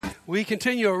we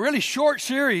continue a really short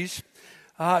series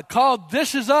called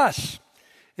This Is Us.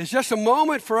 It's just a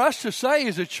moment for us to say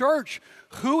as a church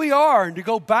who we are and to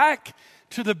go back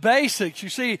to the basics. You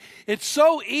see, it's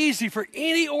so easy for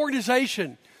any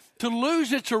organization to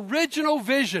lose its original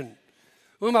vision.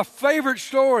 One of my favorite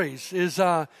stories is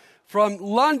from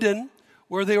London,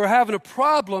 where they were having a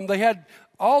problem. They had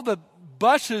all the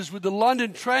buses with the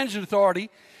London Transit Authority,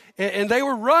 and they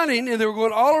were running, and they were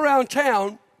going all around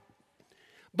town,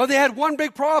 but they had one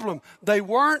big problem. They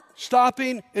weren't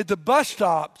stopping at the bus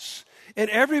stops, and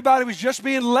everybody was just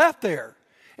being left there.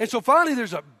 And so finally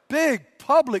there's a big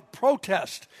public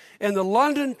protest, and the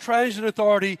London Transit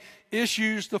Authority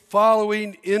issues the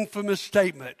following infamous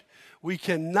statement: "We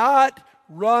cannot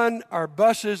run our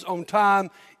buses on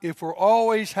time if we're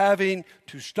always having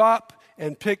to stop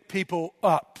and pick people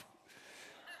up."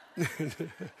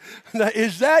 Now,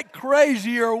 is that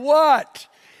crazy or what?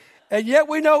 And yet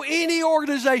we know any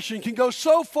organization can go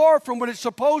so far from what it's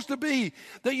supposed to be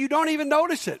that you don't even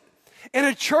notice it. And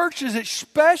a church is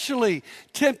especially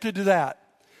tempted to that.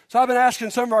 So I've been asking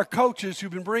some of our coaches who've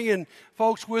been bringing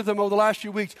folks with them over the last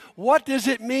few weeks, what does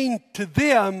it mean to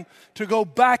them to go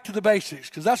back to the basics?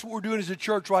 Because that's what we're doing as a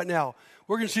church right now.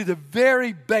 We're going to see the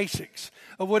very basics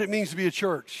of what it means to be a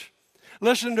church.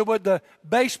 Listen to what the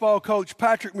baseball coach,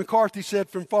 Patrick McCarthy, said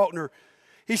from Faulkner.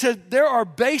 He said, there are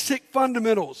basic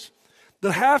fundamentals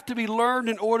that have to be learned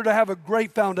in order to have a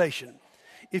great foundation.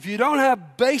 If you don't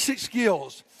have basic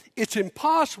skills, it's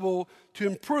impossible to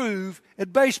improve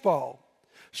at baseball.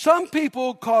 Some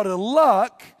people call it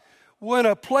luck when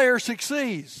a player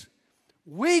succeeds.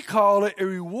 We call it a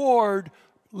reward,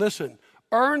 listen,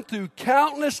 earned through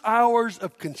countless hours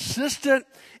of consistent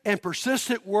and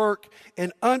persistent work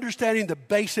and understanding the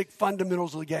basic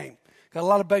fundamentals of the game. Got a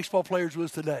lot of baseball players with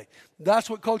us today. That's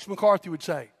what Coach McCarthy would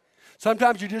say.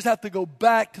 Sometimes you just have to go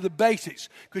back to the basics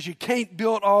because you can't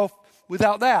build off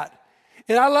without that.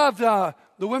 And I loved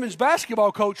the women's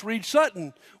basketball coach, Reed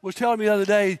Sutton, was telling me the other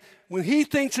day, when he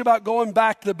thinks about going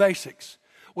back to the basics,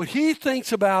 what he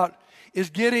thinks about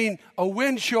is getting a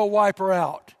windshield wiper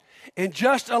out and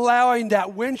just allowing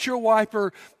that windshield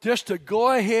wiper just to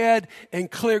go ahead and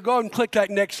clear. Go ahead and click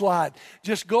that next slide.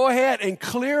 Just go ahead and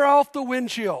clear off the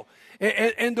windshield.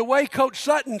 And the way Coach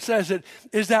Sutton says it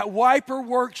is that wiper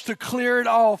works to clear it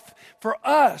off for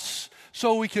us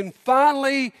so we can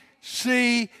finally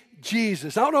see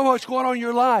Jesus. I don't know what's going on in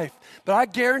your life, but I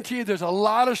guarantee you there's a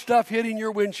lot of stuff hitting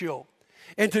your windshield.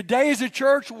 And today as a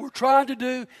church, what we're trying to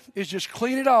do is just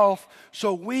clean it off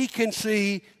so we can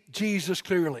see Jesus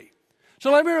clearly.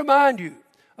 So let me remind you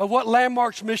of what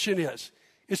Landmark's mission is.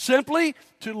 It's simply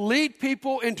to lead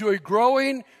people into a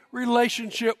growing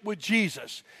relationship with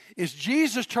Jesus. It's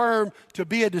Jesus' term to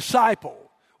be a disciple.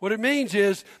 What it means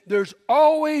is there's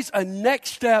always a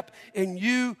next step in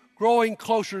you growing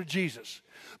closer to Jesus.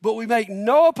 But we make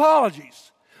no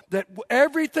apologies that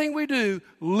everything we do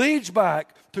leads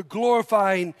back to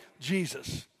glorifying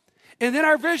Jesus. And then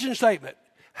our vision statement.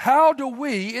 How do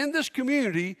we in this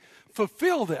community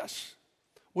fulfill this?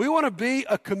 We want to be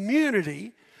a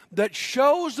community that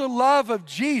shows the love of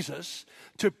Jesus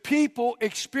to people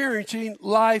experiencing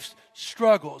life's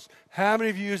struggles. How many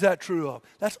of you is that true of?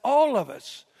 That's all of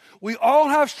us. We all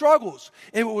have struggles.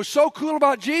 And what was so cool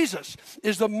about Jesus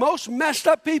is the most messed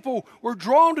up people were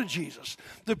drawn to Jesus.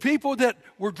 The people that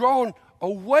were drawn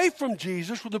away from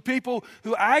Jesus were the people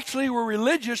who actually were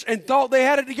religious and thought they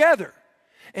had it together.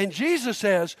 And Jesus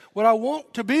says, what I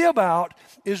want to be about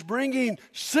is bringing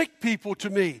sick people to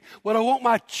me. What I want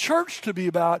my church to be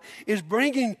about is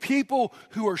bringing people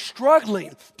who are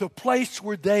struggling to a place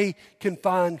where they can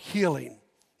find healing.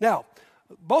 Now,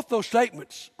 both those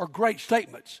statements are great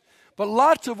statements, but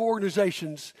lots of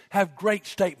organizations have great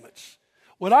statements.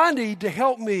 What I need to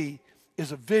help me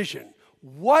is a vision.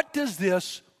 What does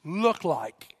this look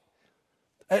like?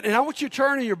 And I want you to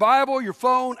turn in your Bible, your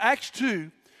phone, Acts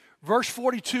 2, verse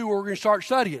 42, where we're going to start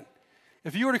studying.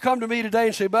 If you were to come to me today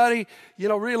and say, buddy,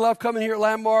 really love coming here at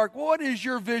Landmark. What is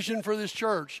your vision for this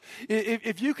church?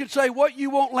 If you could say what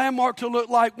you want Landmark to look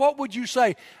like, what would you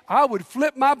say? I would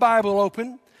flip my Bible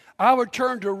open. I would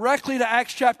turn directly to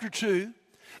Acts chapter 2.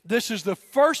 This is the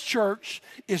first church.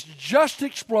 It's just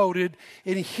exploded.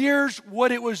 And here's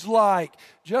what it was like.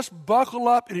 Just buckle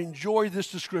up and enjoy this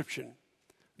description.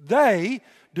 They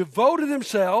devoted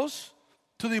themselves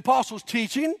to the apostles'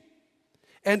 teaching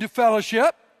and to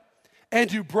fellowship and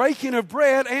to breaking of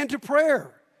bread and to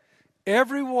prayer.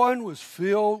 Everyone was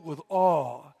filled with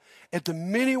awe at the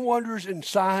many wonders and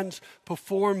signs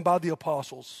performed by the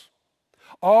apostles.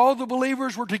 All the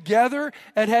believers were together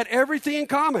and had everything in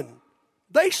common.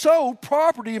 They sold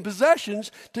property and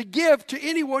possessions to give to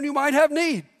anyone who might have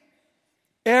need.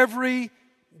 every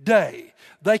day.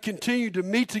 They continued to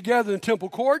meet together in temple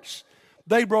courts.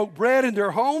 They broke bread in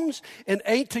their homes and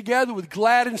ate together with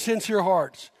glad and sincere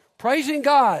hearts, praising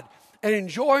God and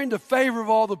enjoying the favor of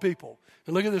all the people.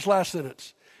 And look at this last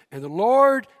sentence. And the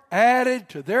Lord added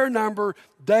to their number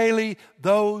daily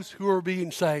those who are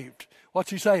being saved. What's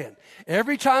he saying?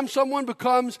 Every time someone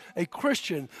becomes a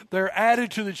Christian, they're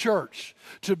added to the church.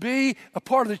 To be a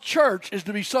part of the church is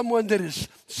to be someone that is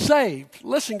saved.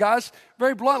 Listen, guys,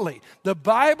 very bluntly, the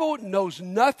Bible knows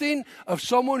nothing of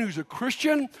someone who's a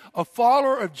Christian, a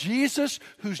follower of Jesus,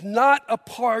 who's not a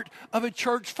part of a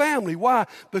church family. Why?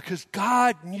 Because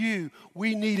God knew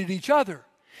we needed each other,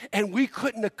 and we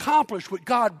couldn't accomplish what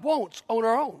God wants on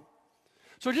our own.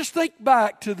 So just think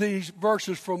back to these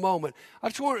verses for a moment. I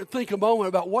just want to think a moment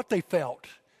about what they felt.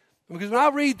 Because when I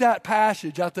read that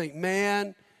passage, I think,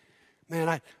 man,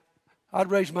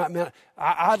 I'd raise my, man,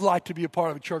 I'd like to be a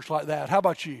part of a church like that. How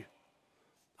about you?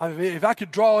 I mean, if I could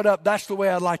draw it up, that's the way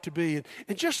I'd like to be.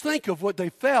 And just think of what they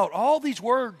felt. All these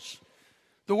words.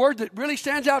 The word that really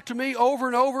stands out to me over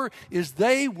and over is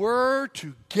they were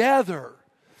together.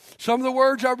 Some of the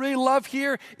words I really love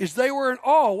here is they were in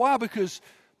awe. Why? Because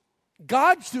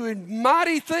God's doing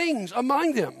mighty things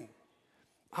among them.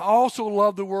 I also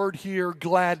love the word here,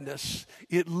 gladness.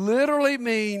 It literally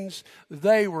means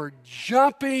they were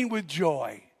jumping with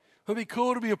joy. It would be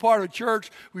cool to be a part of a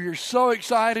church where you're so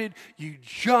excited, you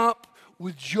jump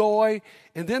with joy.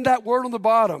 And then that word on the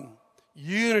bottom,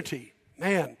 unity.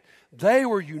 Man, they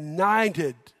were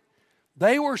united.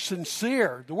 They were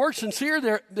sincere. The word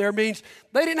sincere there means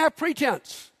they didn't have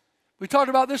pretense. We talked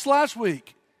about this last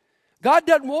week. God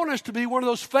doesn't want us to be one of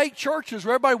those fake churches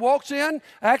where everybody walks in,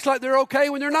 acts like they're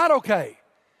okay when they're not okay.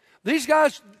 These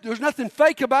guys, there's nothing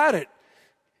fake about it.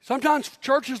 Sometimes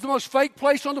church is the most fake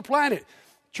place on the planet.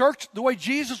 Church, the way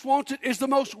Jesus wants it, is the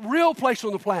most real place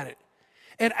on the planet.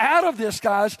 And out of this,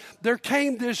 guys, there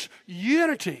came this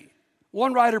unity.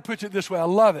 One writer puts it this way, I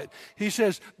love it. He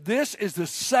says, this is the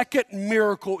second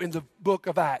miracle in the book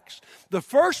of Acts. The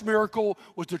first miracle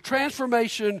was the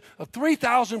transformation of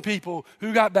 3,000 people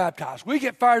who got baptized. We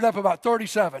get fired up about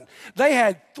 37. They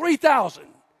had 3,000.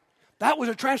 That was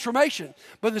a transformation.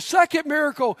 But the second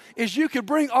miracle is you could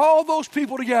bring all those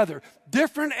people together,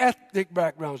 different ethnic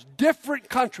backgrounds, different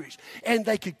countries, and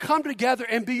they could come together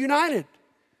and be united.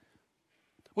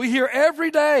 We hear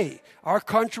every day our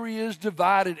country is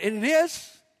divided, and it is.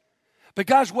 But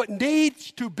guys, what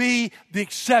needs to be the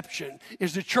exception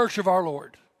is the church of our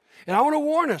Lord. And I want to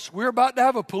warn us, we're about to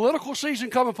have a political season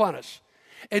come upon us.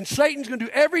 And Satan's going to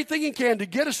do everything he can to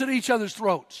get us at each other's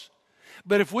throats.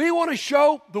 But if we want to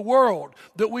show the world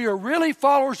that we are really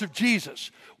followers of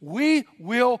Jesus, we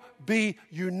will be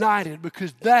united,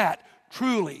 because that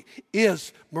truly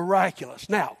is miraculous.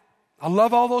 Now, I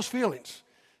love all those feelings.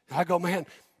 I go, man,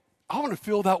 I want to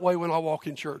feel that way when I walk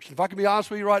in church. If I can be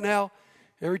honest with you right now,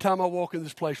 every time I walk in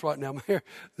this place right now,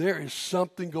 there is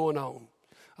something going on.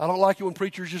 I don't like it when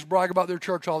preachers just brag about their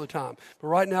church all the time. But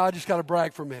right now, I just got to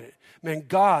brag for a minute. Man,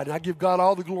 God, and I give God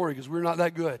all the glory because we're not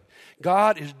that good.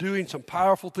 God is doing some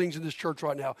powerful things in this church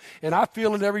right now. And I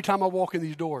feel it every time I walk in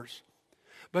these doors.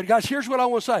 But guys, here's what I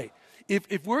want to say.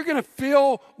 If we're going to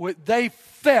feel what they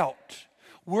felt,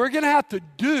 we're going to have to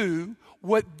do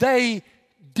what they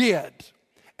did.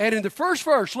 And in the first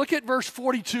verse, look at verse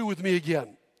 42 with me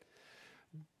again.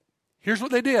 Here's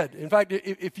what they did. In fact,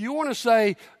 if you want to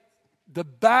say the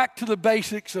back to the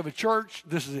basics of a church,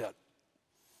 this is it.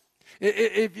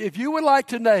 If you would like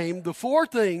to name the 4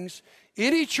 things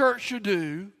any church should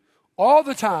do all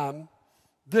the time,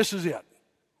 this is it.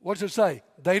 What does it say?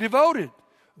 They devoted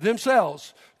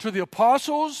themselves to the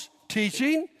apostles'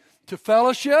 teaching, to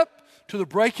fellowship, to the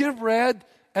breaking of bread,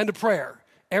 and to prayer.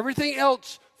 Everything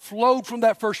else flowed from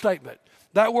that first statement.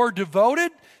 That word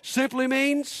devoted simply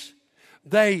means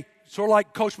they, sort of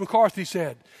like Coach McCarthy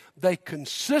said, they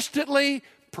consistently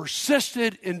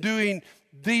persisted in doing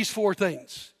these 4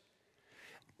 things.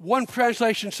 One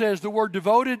translation says the word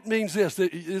devoted means this.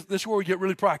 This is where we get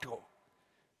really practical.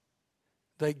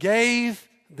 They gave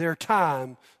their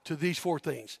time to these 4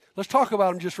 things. Let's talk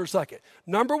about them just for a second.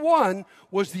 Number 1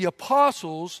 was the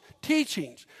apostles'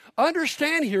 teachings.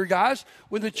 Understand here, guys,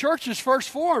 when the church is first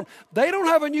formed, they don't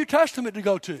have a New Testament to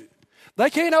go to. They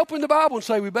can't open the Bible and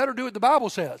say, we better do what the Bible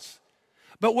says.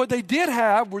 But what they did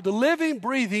have were the living,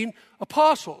 breathing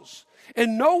apostles.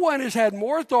 And no one has had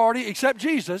more authority except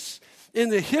Jesus in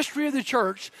the history of the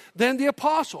church than the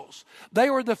apostles. They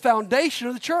were the foundation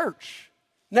of the church.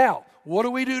 Now, what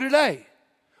do we do today?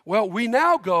 Well, we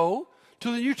now go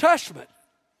to the New Testament.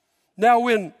 Now,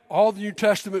 when all the New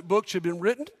Testament books have been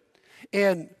written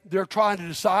and they're trying to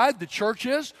decide, the church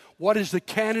is, what is the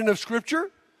canon of Scripture?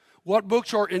 What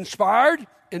books are inspired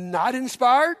and not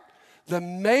inspired? The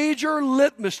major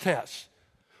litmus test.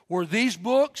 Were these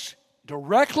books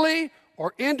directly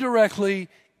or indirectly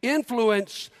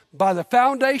influenced by the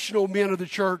foundational men of the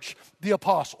church, the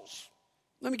apostles?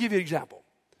 Let me give you an example.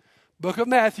 Book of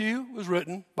Matthew was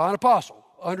written by an apostle.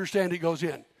 Understand it goes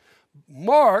in.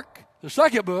 Mark, the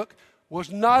second book,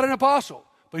 was not an apostle.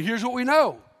 But here's what we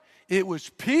know. It was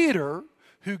Peter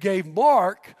who gave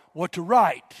Mark what to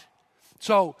write.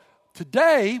 So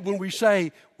today, when we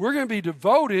say we're going to be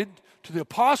devoted to the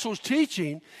apostles'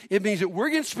 teaching, it means that we're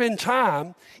going to spend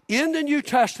time in the New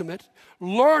Testament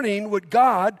learning what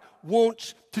God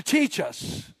wants to teach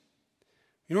us.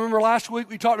 You remember last week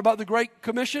we talked about the Great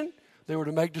Commission? They were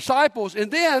to make disciples,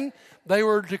 and then they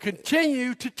were to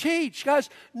continue to teach. Guys,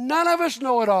 none of us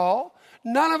know it all.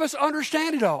 None of us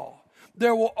understand it all.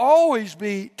 There will always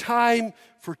be time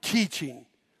for teaching.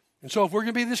 And so if we're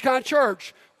going to be this kind of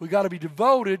church, we've got to be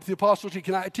devoted to the apostles'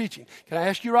 teaching. Can I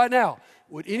ask you right now,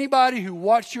 would anybody who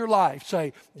watched your life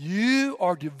say, you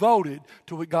are devoted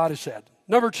to what God has said?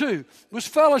 Number 2 was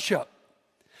fellowship.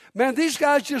 Man, these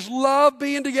guys just love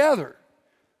being together.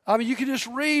 I mean, you can just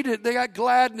read it. They got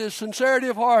gladness, sincerity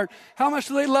of heart. How much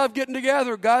do they love getting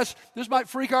together? Guys, this might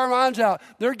freak our minds out.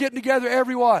 They're getting together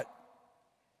every what?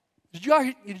 Did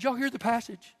y'all hear the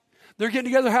passage? They're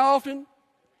getting together how often?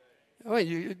 I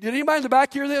mean, did anybody in the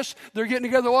back hear this? They're getting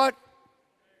together what?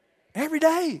 Every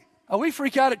day. Oh, we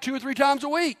freak out at 2 or 3 times a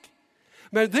week.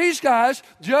 Man, these guys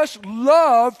just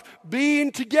love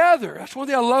being together. That's one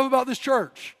thing I love about this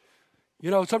church. You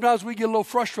know, sometimes we get a little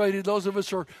frustrated, those of us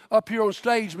who are up here on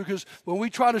stage, because when we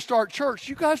try to start church,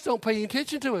 you guys don't pay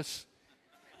attention to us.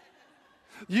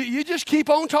 You just keep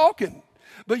on talking.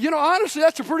 But, you know, honestly,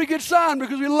 that's a pretty good sign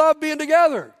because we love being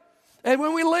together. And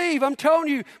when we leave, I'm telling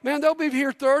you, man, they'll be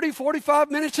here 30, 45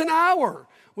 minutes, an hour.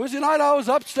 Wednesday night, I was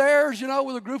upstairs, you know,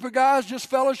 with a group of guys just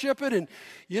fellowshipping. And,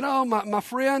 you know, my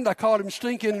friend, I called him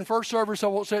stinking in first service. I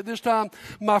won't say it this time.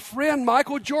 My friend,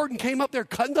 Michael Jordan, came up there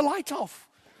cutting the lights off.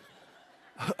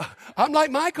 I'm like,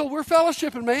 Michael, we're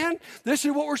fellowshipping, man. This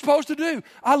is what we're supposed to do.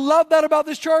 I love that about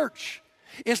this church.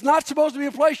 It's not supposed to be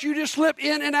a place you just slip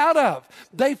in and out of.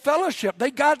 They fellowship.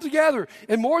 They got together.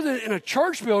 And more than in a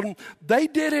church building, they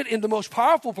did it in the most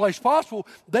powerful place possible.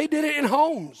 They did it in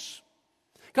homes.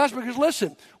 Guys, because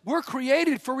listen, we're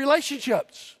created for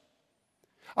relationships.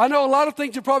 I know a lot of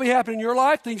things have probably happened in your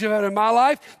life, things have happened in my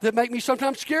life that make me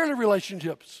sometimes scared of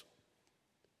relationships.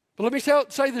 But let me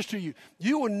say this to you.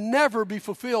 You will never be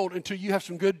fulfilled until you have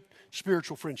some good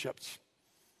spiritual friendships.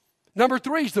 Number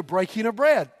 3 is the breaking of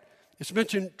bread. It's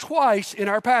mentioned twice in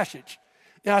our passage,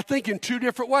 and I think in 2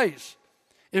 different ways.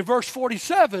 In verse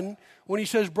 47, when he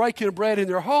says breaking of bread in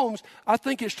their homes, I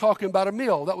think it's talking about a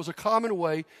meal. That was a common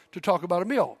way to talk about a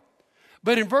meal.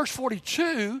 But in verse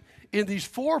 42, in these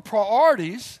 4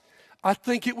 priorities, I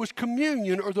think it was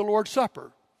communion or the Lord's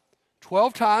Supper.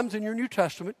 12 times in your New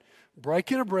Testament,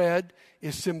 breaking of bread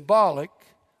is symbolic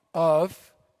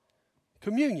of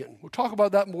communion. We'll talk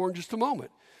about that more in just a moment.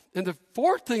 And the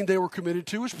 4th thing they were committed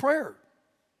to is prayer.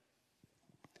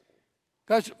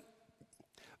 Guys,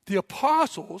 the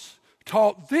apostles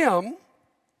taught them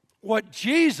what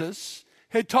Jesus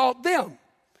had taught them.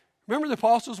 Remember the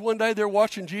apostles one day, they're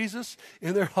watching Jesus,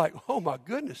 and they're like, oh my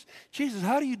goodness, Jesus,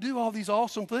 how do you do all these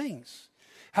awesome things?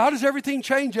 How does everything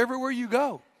change everywhere you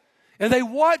go? And they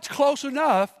watched close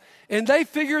enough, and they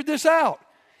figured this out.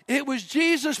 It was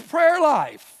Jesus' prayer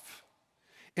life.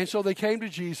 And so they came to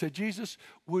Jesus and said, Jesus,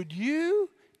 would you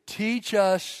teach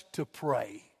us to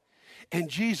pray? And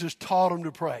Jesus taught them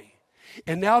to pray.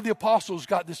 And now the apostles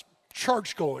got this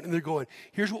church going, and they're going,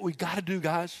 here's what we got to do,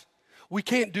 guys. We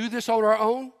can't do this on our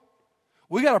own.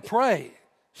 We got to pray.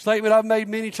 Statement I've made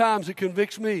many times that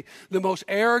convicts me. The most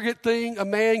arrogant thing a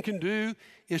man can do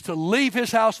is to leave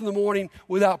his house in the morning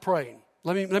without praying.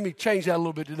 Let me change that a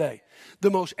little bit today. The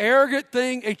most arrogant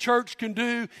thing a church can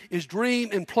do is dream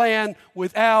and plan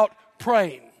without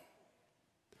praying.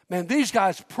 Man, these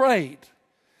guys prayed.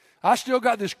 I still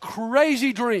got this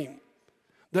crazy dream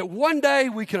that one day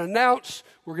we can announce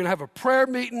we're going to have a prayer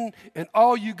meeting and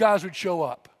all you guys would show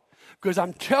up. Because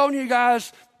I'm telling you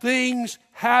guys, things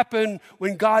happen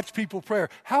when God's people pray.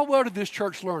 How well did this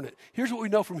church learn it? Here's what we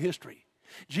know from history.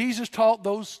 Jesus taught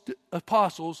those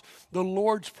apostles the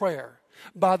Lord's Prayer.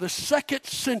 By the 2nd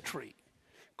century,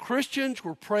 Christians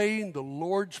were praying the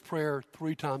Lord's Prayer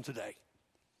 3 times a day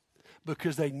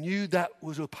because they knew that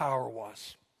was what power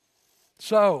was.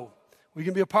 So, we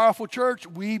can be a powerful church.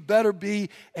 We better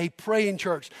be a praying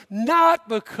church. Not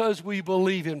because we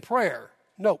believe in prayer.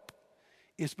 Nope.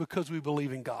 It's because we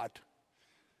believe in God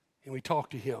and we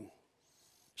talk to Him.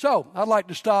 So, I'd like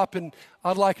to stop, and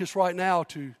I'd like us right now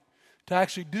to to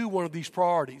actually do one of these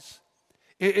priorities.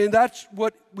 And that's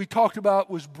what we talked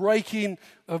about was breaking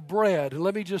of bread. And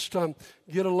let me just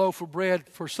get a loaf of bread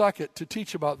for a second to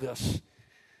teach about this.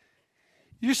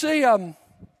 You see,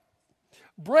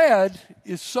 bread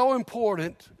is so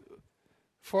important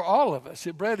for all of us.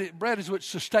 Bread is what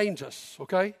sustains us,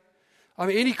 okay? I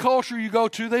mean, any culture you go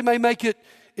to, they may make it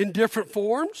in different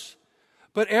forms,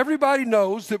 but everybody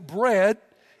knows that bread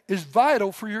is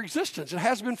vital for your existence. It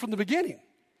has been from the beginning.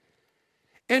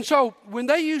 And so when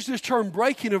they use this term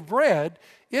breaking of bread,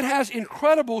 it has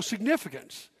incredible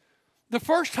significance. The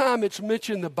first time it's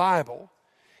mentioned in the Bible,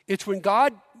 it's when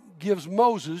God gives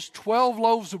Moses 12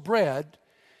 loaves of bread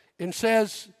and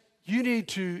says, you need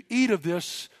to eat of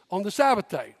this on the Sabbath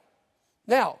day.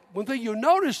 Now, one thing you'll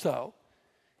notice, though,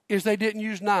 is they didn't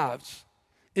use knives.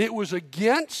 It was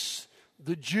against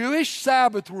the Jewish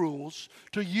Sabbath rules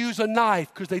to use a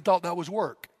knife because they thought that was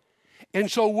work. And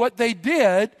so what they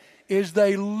did is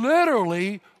they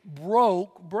literally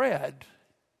broke bread.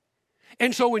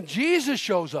 And so when Jesus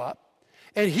shows up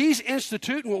and he's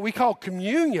instituting what we call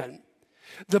communion,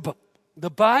 the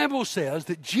Bible says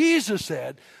that Jesus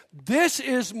said, this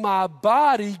is my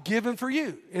body given for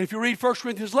you. And if you read 1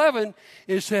 Corinthians 11,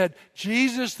 it said,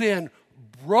 Jesus then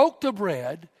broke the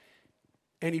bread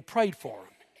and he prayed for them.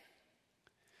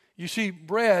 You see,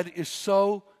 bread is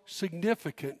so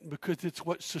significant because it's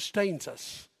what sustains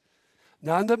us.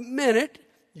 Now, in the minute,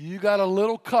 you got a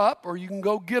little cup, or you can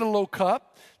go get a little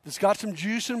cup that's got some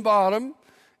juice in bottom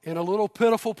and a little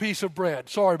pitiful piece of bread.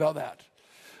 Sorry about that.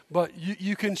 But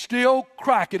you can still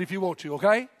crack it if you want to,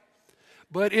 okay?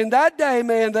 But in that day,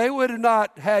 man, they would have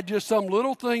not had just some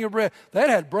little thing of bread. They'd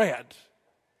had bread.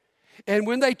 And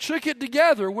when they took it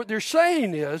together, what they're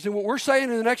saying is, and what we're saying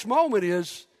in the next moment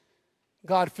is,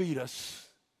 God, feed us.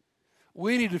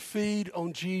 We need to feed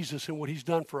on Jesus and what he's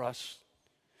done for us.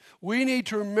 We need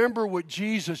to remember what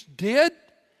Jesus did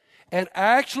and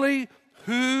actually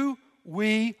who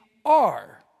we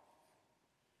are.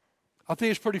 I think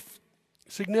it's pretty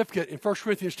significant. In 1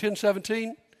 Corinthians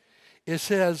 10:17, it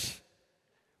says,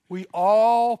 we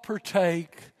all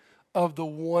partake of the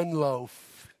one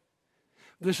loaf.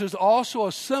 This is also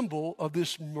a symbol of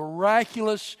this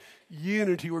miraculous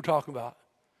unity we're talking about.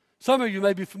 Some of you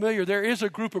may be familiar, there is a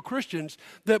group of Christians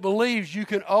that believes you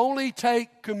can only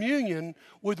take communion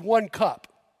with one cup.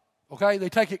 Okay? They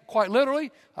take it quite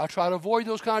literally. I try to avoid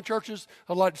those kind of churches.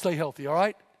 I'd like to stay healthy, all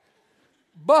right?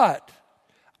 But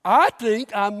I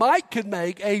think I could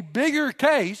make a bigger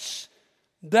case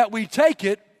that we take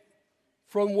it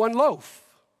from one loaf.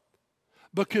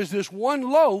 Because this one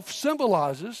loaf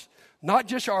symbolizes not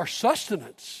just our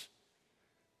sustenance,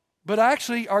 but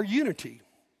actually our unity.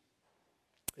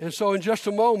 And so in just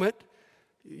a moment,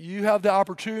 you have the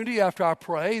opportunity after I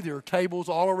pray. There are tables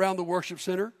all around the worship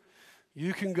center.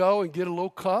 You can go and get a little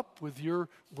cup with your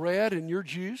bread and your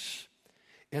juice.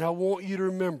 And I want you to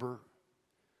remember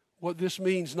what this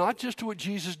means, not just to what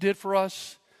Jesus did for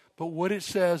us, but what it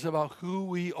says about who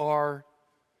we are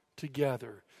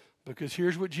together. Because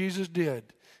here's what Jesus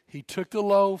did. He took the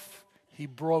loaf, he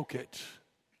broke it,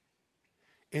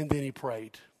 and then he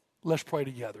prayed. Let's pray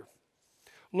together.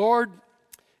 Lord,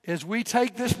 as we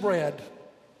take this bread,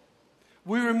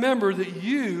 we remember that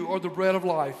you are the bread of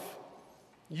life.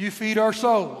 You feed our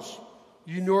souls.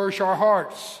 You nourish our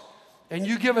hearts. And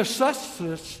you give us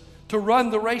sustenance to run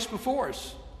the race before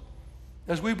us.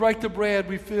 As we break the bread,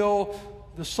 we feel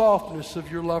the softness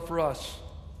of your love for us.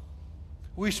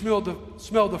 We smell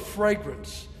the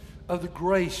fragrance of the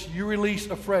grace you release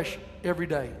afresh every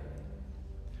day.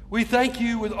 We thank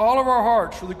you with all of our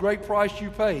hearts for the great price you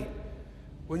paid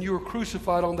when you were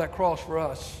crucified on that cross for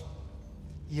us.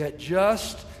 Yet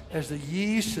just as the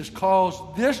yeast has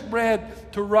caused this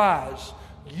bread to rise,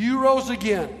 you rose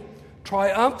again,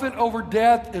 triumphant over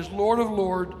death as Lord of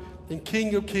Lords and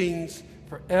King of Kings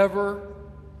forever,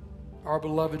 our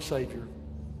beloved Savior.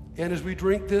 And as we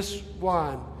drink this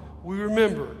wine, we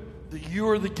remember that you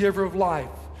are the giver of life,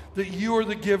 that you are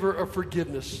the giver of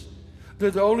forgiveness,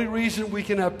 that the only reason we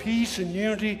can have peace and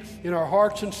unity in our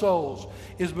hearts and souls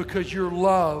is because your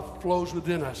love flows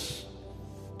within us.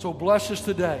 So bless us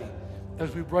today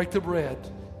as we break the bread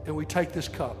and we take this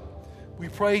cup. We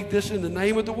pray this in the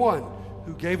name of the one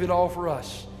who gave it all for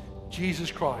us,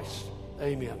 Jesus Christ.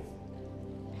 Amen.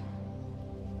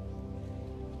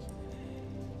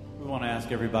 We want to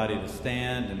ask everybody to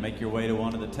stand and make your way to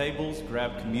one of the tables.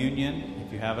 Grab communion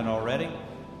if you haven't already.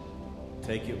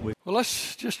 Take it with. Well,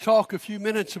 let's just talk a few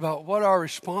minutes about what our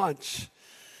response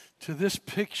to this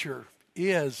picture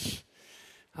is.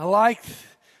 I like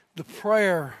the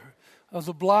prayer of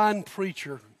the blind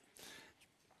preacher.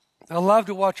 I love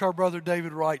to watch our brother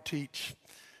David Wright teach.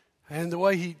 and the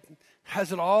way he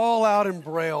has it all out in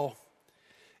Braille.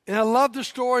 And I love the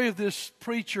story of this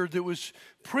preacher that was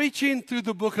preaching through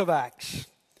the book of Acts.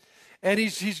 And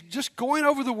he's just going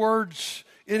over the words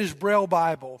in his Braille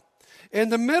Bible. In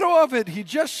the middle of it, he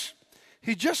just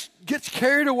gets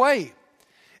carried away.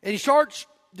 And he starts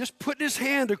just putting his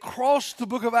hand across the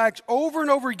book of Acts over and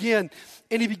over again.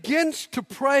 And he begins to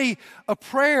pray a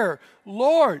prayer.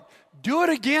 Lord, do it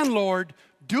again, Lord.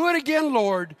 Do it again,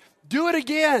 Lord. Do it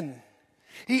again.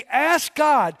 He asked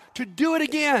God to do it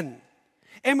again.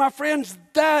 And my friends,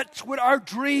 that's what our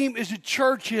dream as a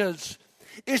church is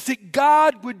that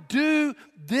God would do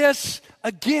this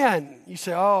again. You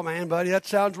say, oh man, buddy, that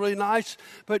sounds really nice,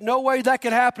 but no way that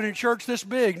could happen in a church this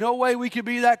big. No way we could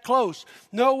be that close.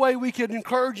 No way we could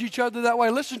encourage each other that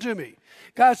way. Listen to me.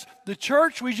 Guys, the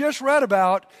church we just read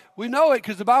about, we know it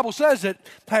because the Bible says it,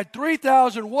 had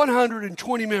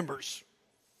 3,120 members.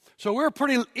 So we're a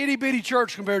pretty itty-bitty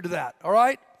church compared to that, all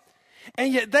right?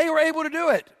 And yet they were able to do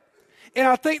it. And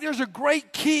I think there's a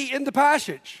great key in the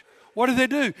passage. What did they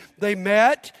do? They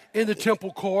met in the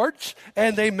temple courts,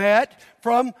 and they met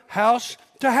from house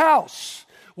to house.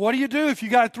 What do you do if you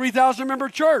got a 3,000-member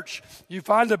church? You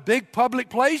find a big public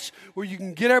place where you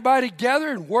can get everybody together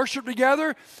and worship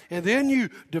together, and then you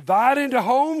divide into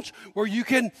homes where you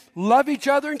can love each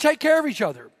other and take care of each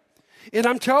other. And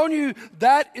I'm telling you,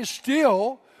 that is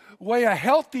still the way a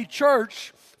healthy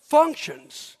church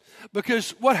functions.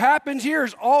 Because what happens here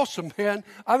is awesome, man.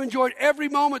 I've enjoyed every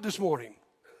moment this morning.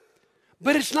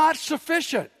 But it's not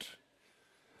sufficient.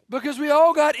 Because we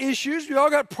all got issues. We all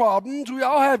got problems. We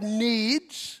all have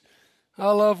needs. I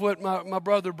love what my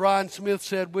brother Brian Smith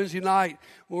said Wednesday night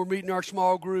when we were meeting our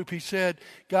small group. He said,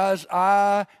 guys,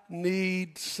 I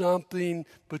need something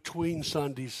between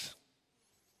Sundays.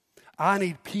 I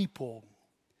need people.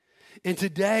 And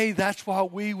today, that's why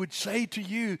we would say to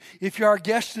you, if you're our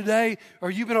guest today,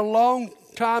 or you've been a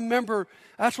long-time member,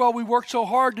 that's why we work so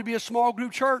hard to be a small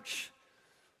group church.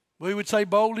 We would say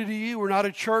boldly to you, we're not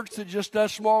a church that just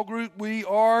does small group. We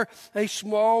are a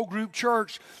small group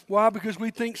church. Why? Because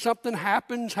we think something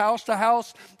happens house to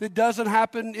house that doesn't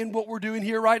happen in what we're doing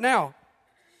here right now.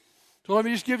 So let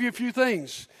me just give you a few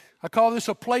things. I call this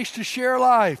a place to share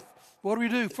life. What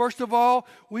do? First of all,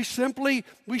 we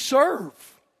serve.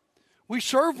 We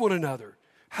serve one another.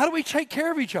 How do we take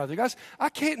care of each other? Guys, I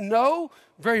can't know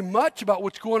very much about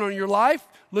what's going on in your life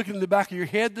looking in the back of your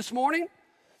head this morning.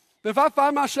 But if I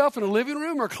find myself in a living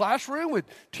room or a classroom with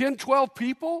 10, 12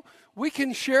 people, we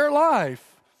can share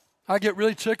life. I get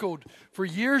really tickled. For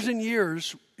years and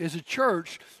years, as a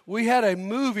church, we had a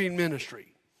moving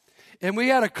ministry. And we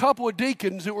had a couple of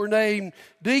deacons that were named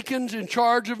deacons in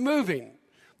charge of moving.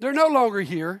 They're no longer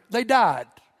here. They died,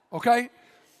 okay?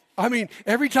 I mean,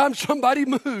 every time somebody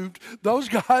moved, those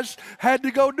guys had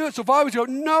to go do it. So if I was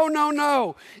going,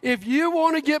 no. If you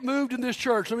want to get moved in this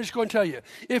church, let me just go and tell you.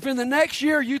 If in the next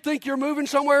year you think you're moving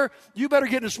somewhere, you better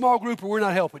get in a small group or we're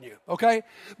not helping you, okay?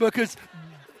 Because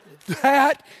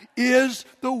that is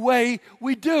the way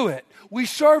we do it. We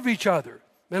serve each other.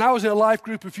 And I was in a life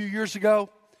group a few years ago.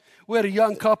 We had a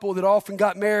young couple that often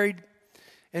got married.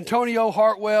 Antonio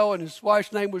Hartwell and his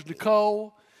wife's name was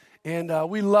Nicole. And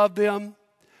we loved them.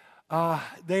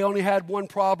 They only had one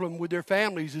problem with their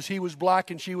families, is he was black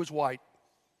and she was white.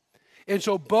 And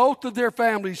so both of their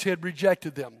families had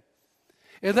rejected them.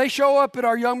 And they show up at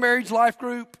our young marrieds life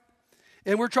group,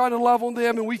 and we're trying to love on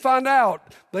them, and we find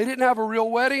out they didn't have a real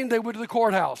wedding. They went to the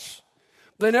courthouse.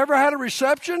 They never had a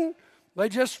reception. They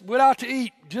just went out to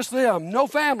eat, just them, no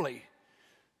family.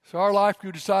 So our life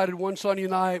group decided one Sunday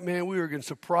night, man, we were going to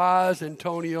surprise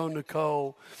Antonio and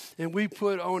Nicole. And we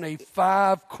put on a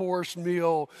 5-course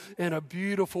meal and a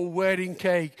beautiful wedding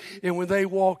cake. And when they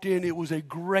walked in, it was a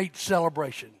great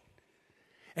celebration.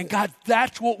 And God,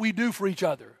 that's what we do for each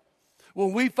other.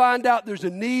 When we find out there's a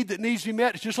need that needs to be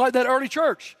met, it's just like that early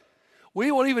church.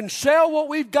 We will even sell what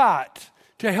we've got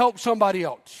to help somebody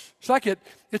else. Second,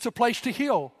 it's a place to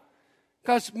heal.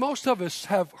 Guys, most of us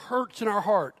have hurts in our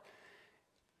heart.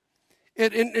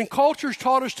 And culture's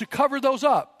taught us to cover those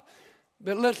up.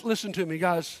 But listen to me,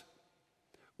 guys.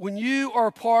 When you are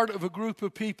a part of a group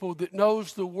of people that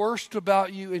knows the worst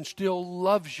about you and still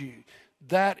loves you,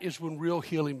 that is when real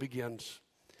healing begins.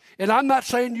 And I'm not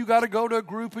saying you got to go to a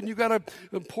group and you got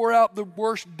to pour out the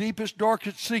worst, deepest,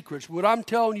 darkest secrets. What I'm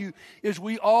telling you is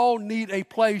we all need a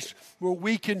place where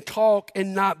we can talk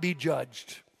and not be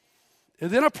judged.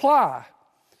 And then apply.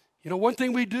 You know, one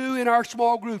thing we do in our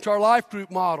small groups, our life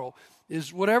group model,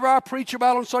 is whatever I preach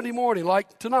about on Sunday morning,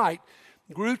 like tonight,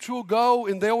 groups will go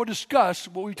and they will discuss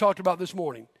what we talked about this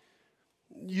morning.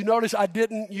 You notice I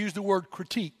didn't use the word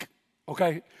critique,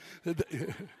 okay?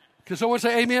 Can someone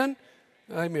say amen?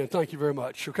 Amen. Thank you very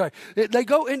much. Okay. They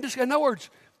go in other words,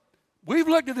 we've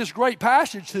looked at this great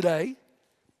passage today.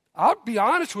 I'll be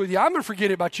honest with you, I'm going to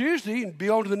forget it by Tuesday and be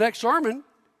on to the next sermon.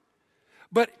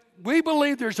 But we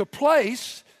believe there's a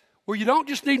place where you don't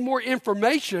just need more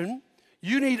information,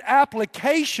 you need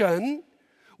application,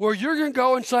 where you're going to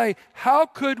go and say, how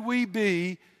could we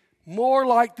be more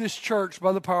like this church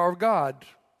by the power of God?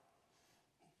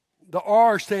 The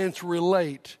R stands for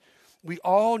relate. We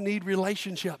all need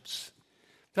relationships.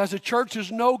 Because a church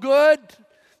is no good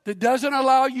that doesn't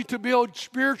allow you to build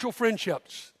spiritual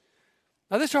friendships.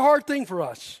 Now, this is a hard thing for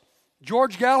us.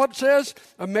 George Gallup says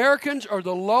Americans are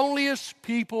the loneliest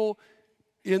people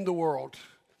in the world.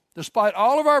 Despite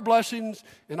all of our blessings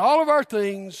and all of our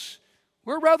things,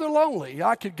 we're rather lonely.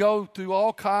 I could go through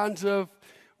all kinds of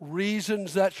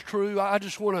reasons that's true. I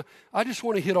just want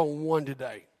to hit on one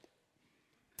today.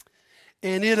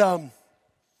 And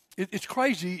it's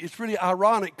crazy. It's really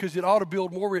ironic because it ought to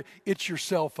build more. It's your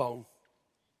cell phone.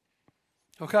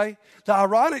 Okay? The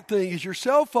ironic thing is your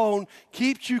cell phone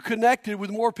keeps you connected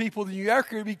with more people than you ever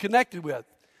could be connected with.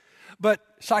 But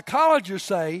psychologists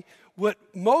say what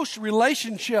most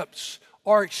relationships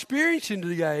are experiencing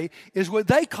today is what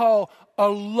they call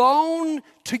alone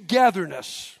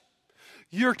togetherness.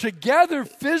 You're together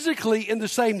physically in the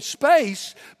same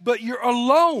space, but you're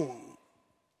alone.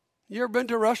 You ever been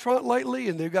to a restaurant lately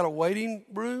and they've got a waiting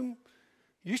room?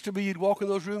 Used to be you'd walk in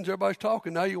those rooms, everybody's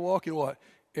talking. Now you walk in what?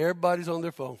 Everybody's on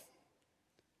their phone.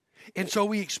 And so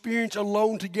we experience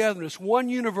alone togetherness. One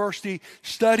university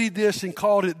studied this and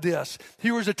called it this.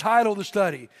 Here was the title of the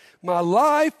study. My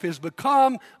life has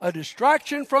become a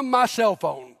distraction from my cell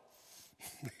phone.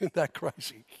 Isn't that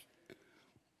crazy?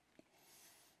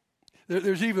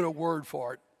 There's even a word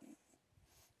for it.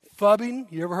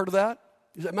 Phubbing. You ever heard of that?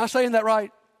 Am I saying that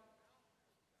right?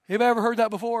 Have you ever heard that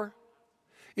before?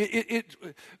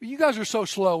 You guys are so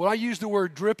slow. When I used the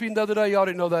word dripping the other day, y'all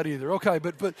didn't know that either. Okay,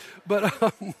 but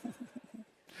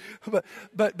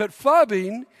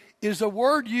phubbing is a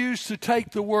word used to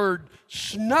take the word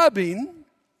snubbing.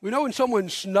 We know when someone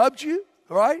snubs you,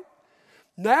 all right?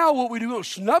 Now what we do is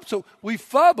snub, so we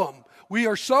phub them. We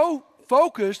are so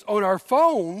focused on our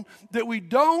phone that we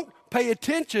don't pay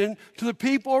attention to the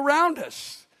people around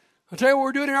us. I'll tell you what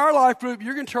we're doing in our life group.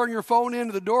 You're going to turn your phone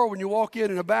into the door when you walk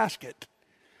in a basket.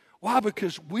 Why?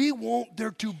 Because we want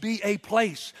there to be a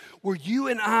place where you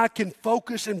and I can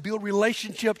focus and build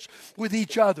relationships with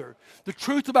each other. The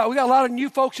truth about, we got a lot of new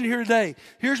folks in here today.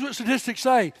 Here's what statistics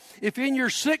say. If in your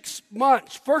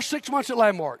first 6 months at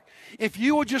Landmark, if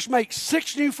you will just make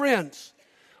 6 new friends,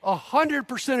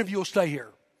 100% of you will stay here.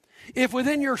 If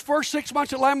within your first 6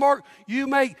 months at Landmark, you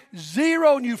make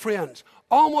 0 new friends,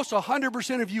 almost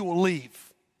 100% of you will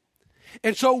leave.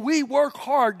 And so we work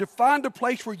hard to find a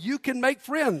place where you can make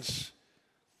friends.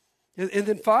 And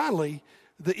then finally,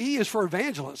 the E is for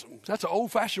evangelism. That's an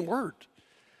old-fashioned word.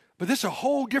 But this is a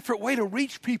whole different way to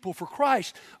reach people for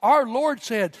Christ. Our Lord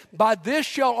said, by this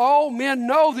shall all men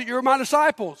know that you're my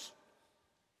disciples.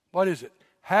 What is it?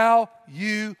 How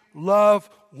you love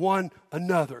one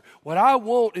another. What I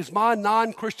want is my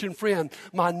non-Christian friend,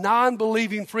 my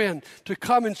non-believing friend to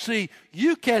come and see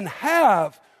you can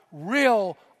have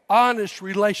real, honest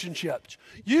relationships.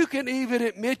 You can even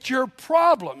admit your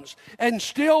problems and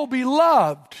still be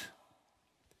loved.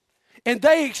 And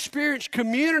they experience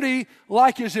community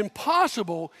like is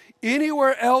impossible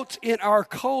anywhere else in our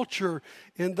culture,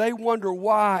 and they wonder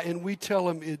why, and we tell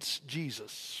them it's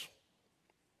Jesus.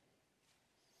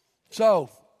 So,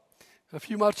 a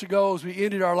few months ago, as we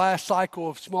ended our last cycle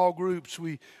of small groups,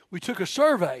 we took a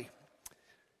survey.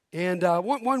 And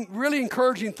one really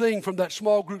encouraging thing from that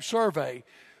small group survey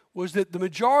was that the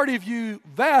majority of you,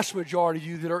 vast majority of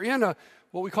you that are in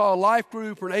what we call a life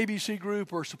group or an ABC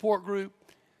group or a support group,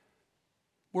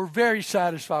 were very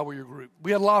satisfied with your group.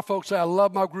 We had a lot of folks say, I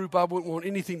love my group, I wouldn't want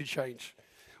anything to change.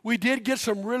 We did get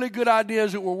some really good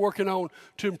ideas that we're working on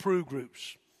to improve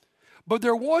groups. But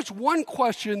there was one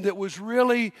question that was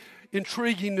really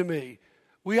intriguing to me.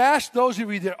 We asked those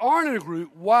of you that aren't in a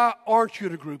group, why aren't you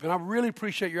in a group? And I really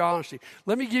appreciate your honesty.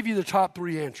 Let me give you the top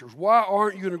 3 answers. Why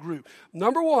aren't you in a group?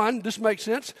 Number 1, this makes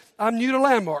sense, I'm new to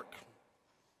Landmark.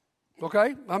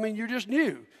 Okay? I mean, you're just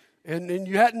new. And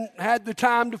you hadn't had the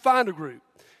time to find a group.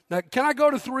 Now, can I go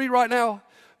to 3 right now?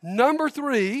 Number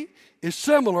 3 is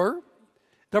similar.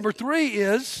 Number 3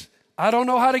 is, I don't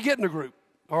know how to get in a group.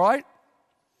 All right?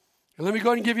 And let me go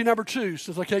ahead and give you number 2,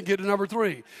 since I can't get to number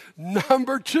 3.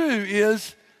 Number 2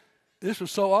 is, this was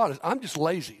so honest, I'm just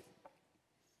lazy.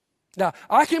 Now,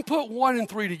 I can put 1 and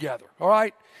 3 together, all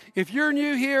right? If you're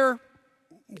new here,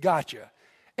 gotcha.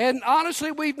 And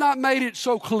honestly, we've not made it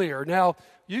so clear. Now,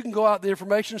 you can go out to the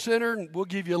information center and we'll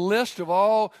give you a list of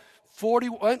all 40,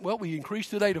 well, we increased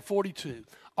today to 42.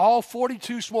 All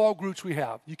 42 small groups we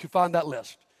have. You can find that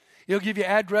list. It'll give you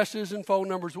addresses and phone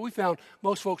numbers. We found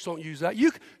most folks don't use that.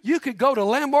 You could go to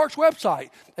Landmark's website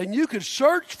and you could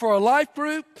search for a life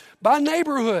group by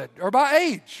neighborhood or by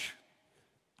age.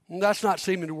 And that's not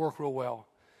seeming to work real well.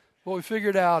 What we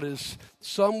figured out is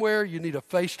somewhere you need a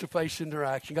face-to-face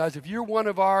interaction. Guys, if you're one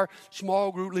of our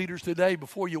small group leaders today,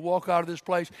 before you walk out of this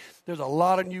place, there's a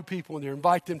lot of new people in there.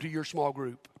 Invite them to your small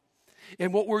group.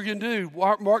 And what we're going to do,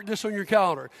 mark this on your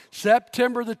calendar,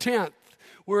 September the 10th,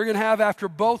 we're going to have, after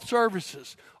both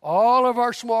services, all of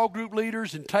our small group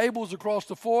leaders and tables across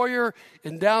the foyer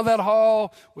and down that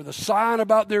hall with a sign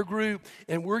about their group,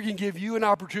 and we're going to give you an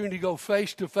opportunity to go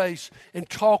face to face and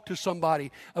talk to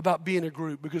somebody about being a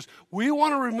group, because we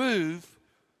want to remove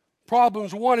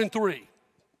problems 1 and 3.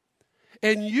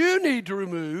 And you need to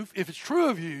remove, if it's true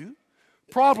of you,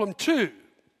 problem 2.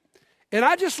 And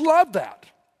I just love that,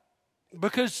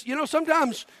 because,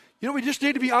 sometimes, we just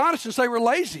need to be honest and say we're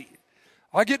lazy.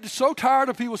 I get so tired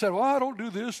of people saying, well, I don't do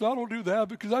this, I don't do that,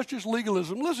 because that's just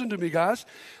legalism. Listen to me, guys.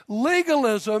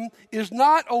 Legalism is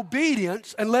not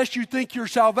obedience unless you think your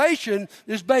salvation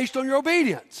is based on your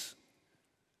obedience.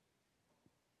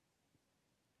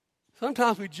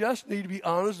 Sometimes we just need to be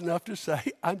honest enough to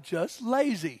say, I'm just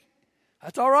lazy.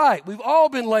 That's all right. We've all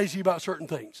been lazy about certain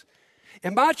things.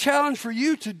 And my challenge for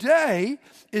you today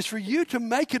is for you to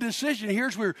make a decision.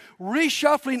 Here's where we're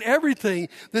reshuffling everything,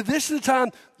 that this is the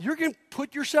time you're going to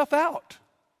put yourself out.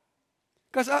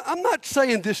 Because I'm not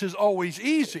saying this is always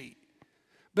easy,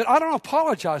 but I don't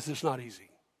apologize that it's not easy.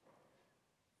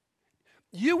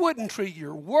 You wouldn't treat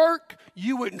your work,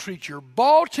 you wouldn't treat your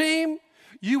ball team,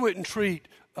 you wouldn't treat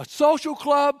a social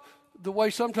club the way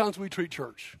sometimes we treat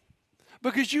church.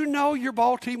 Because you know your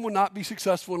ball team will not be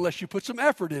successful unless you put some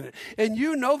effort in it. And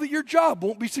you know that your job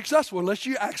won't be successful unless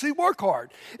you actually work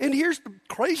hard. And here's the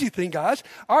crazy thing, guys.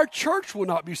 Our church will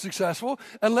not be successful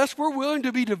unless we're willing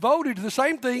to be devoted to the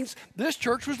same things this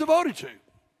church was devoted to.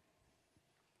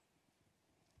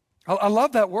 I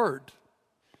love that word.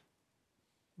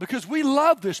 Because we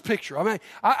love this picture. I mean,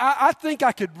 I think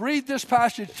I could read this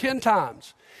passage 10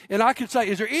 times. And I could say,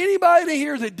 is there anybody in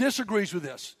here that disagrees with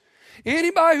this?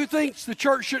 Anybody who thinks the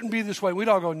church shouldn't be this way? We'd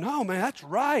all go, no, man, that's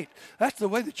right. That's the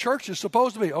way the church is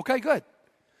supposed to be. Okay, good.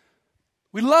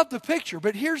 We love the picture,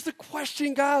 but here's the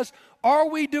question, guys. Are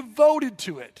we devoted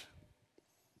to it?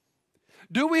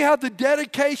 Do we have the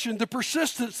dedication, the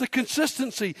persistence, the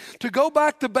consistency to go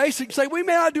back to basics and say, we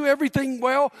may not do everything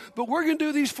well, but we're going to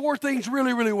do these 4 things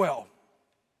really, really well?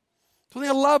 One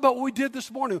thing I love about what we did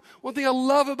this morning, one thing I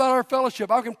love about our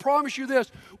fellowship, I can promise you this,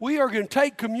 we are going to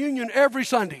take communion every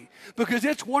Sunday because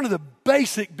it's one of the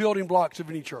basic building blocks of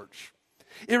any church.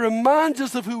 It reminds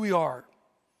us of who we are.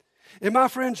 And my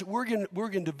friends, we're going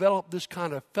to develop this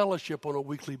kind of fellowship on a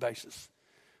weekly basis.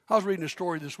 I was reading a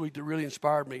story this week that really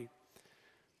inspired me.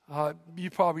 You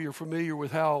probably are familiar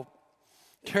with how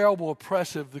terrible,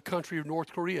 oppressive the country of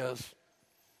North Korea is.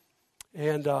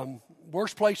 And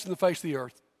worst place in the face of the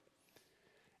earth.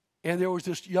 And there was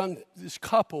this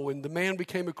couple, and the man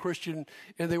became a Christian,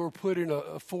 and they were put in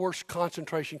a forced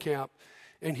concentration camp,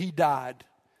 and he died.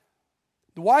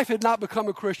 The wife had not become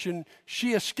a Christian.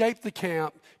 She escaped the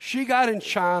camp. She got in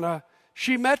China.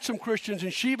 She met some Christians,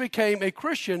 and she became a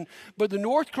Christian, but the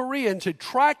North Koreans had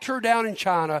tracked her down in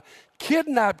China,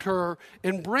 kidnapped her,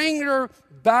 and bring her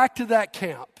back to that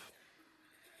camp.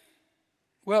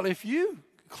 Well, if you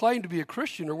claim to be a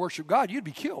Christian or worship God, you'd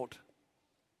be killed.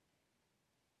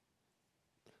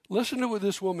 Listen to what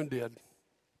this woman did.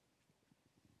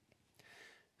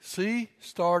 She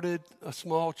started a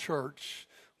small church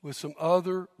with some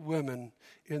other women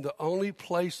in the only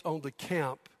place on the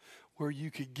camp where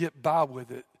you could get by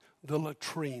with it, the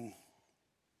latrine.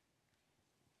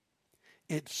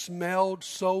 It smelled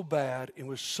so bad, it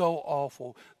was so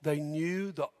awful. They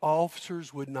knew the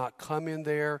officers would not come in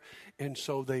there, and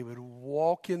so they would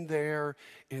walk in there,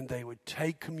 and they would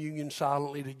take communion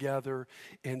silently together,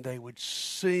 and they would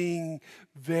sing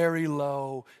very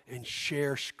low and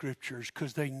share scriptures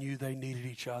because they knew they needed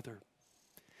each other.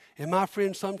 And my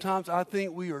friends, sometimes I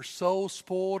think we are so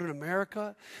spoiled in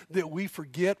America that we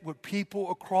forget what people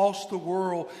across the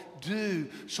world do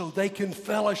so they can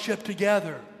fellowship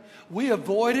together. We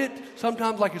avoid it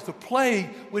sometimes like it's the plague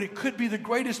when it could be the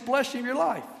greatest blessing of your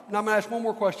life. Now I'm going to ask one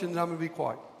more question and I'm going to be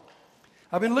quiet.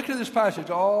 I've been looking at this passage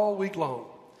all week long.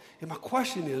 And my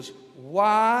question is,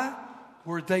 why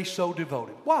were they so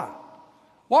devoted? Why?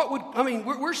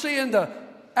 We're seeing the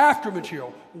after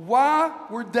material. Why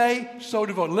were they so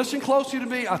devoted? Listen closely to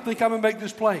me. I think I'm going to make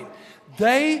this plain.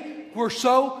 They were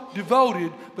so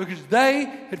devoted because they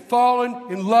had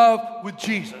fallen in love with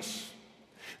Jesus.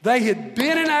 They had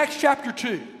been in Acts chapter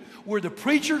 2 where the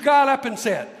preacher got up and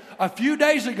said, a few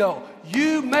days ago,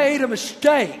 you made a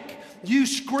mistake. You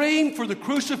screamed for the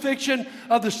crucifixion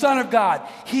of the Son of God.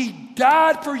 He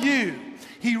died for you.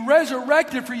 He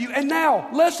resurrected for you. And now,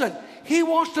 listen, He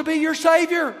wants to be your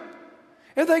Savior.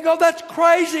 And they go, that's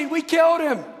crazy. We killed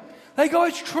Him. They go,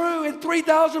 it's true. And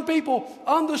 3,000 people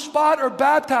on the spot are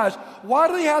baptized. Why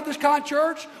do they have this kind of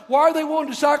church? Why are they willing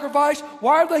to sacrifice?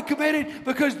 Why are they committed?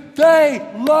 Because they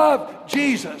love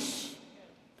Jesus.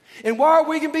 And why are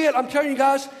we going to be it? I'm telling you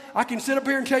guys, I can sit up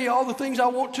here and tell you all the things I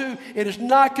want to. It is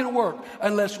not going to work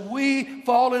unless we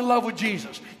fall in love with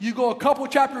Jesus. You go a couple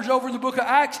chapters over in the book of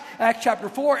Acts, Acts chapter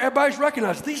 4, everybody's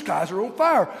recognized these guys are on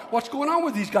fire. What's going on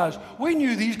with these guys? We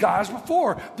knew these guys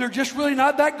before. They're just really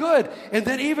not that good. And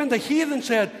then even the heathen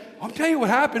said, I'm telling you what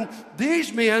happened.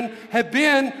 These men have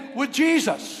been with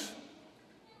Jesus.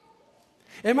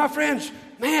 And my friends,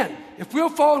 man, if we'll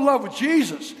fall in love with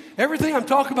Jesus, everything I'm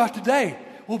talking about today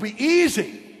will be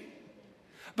easy.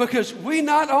 Because we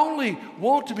not only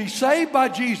want to be saved by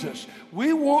Jesus,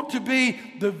 we want to be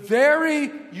the very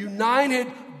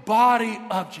united body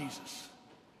of Jesus.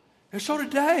 And so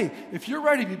today, if you're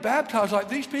ready to be baptized like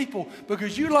these people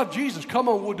because you love Jesus, come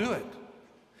on, we'll do it.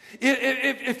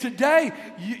 If today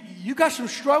you got some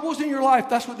struggles in your life,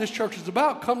 that's what this church is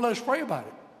about. Come let us pray about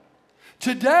it.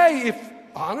 Today, if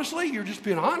honestly, you're just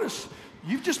being honest,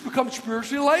 you've just become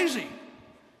spiritually lazy.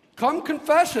 Come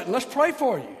confess it and let's pray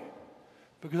for you.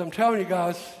 Because I'm telling you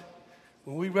guys,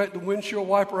 when we let the windshield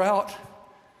wiper out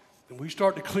and we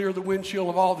start to clear the windshield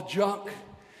of all the junk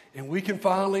and we can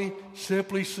finally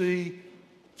simply see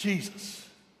Jesus,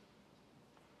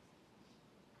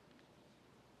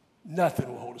 nothing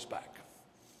will hold us back.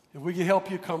 If we can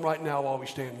help you, come right now while we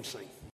stand and sing.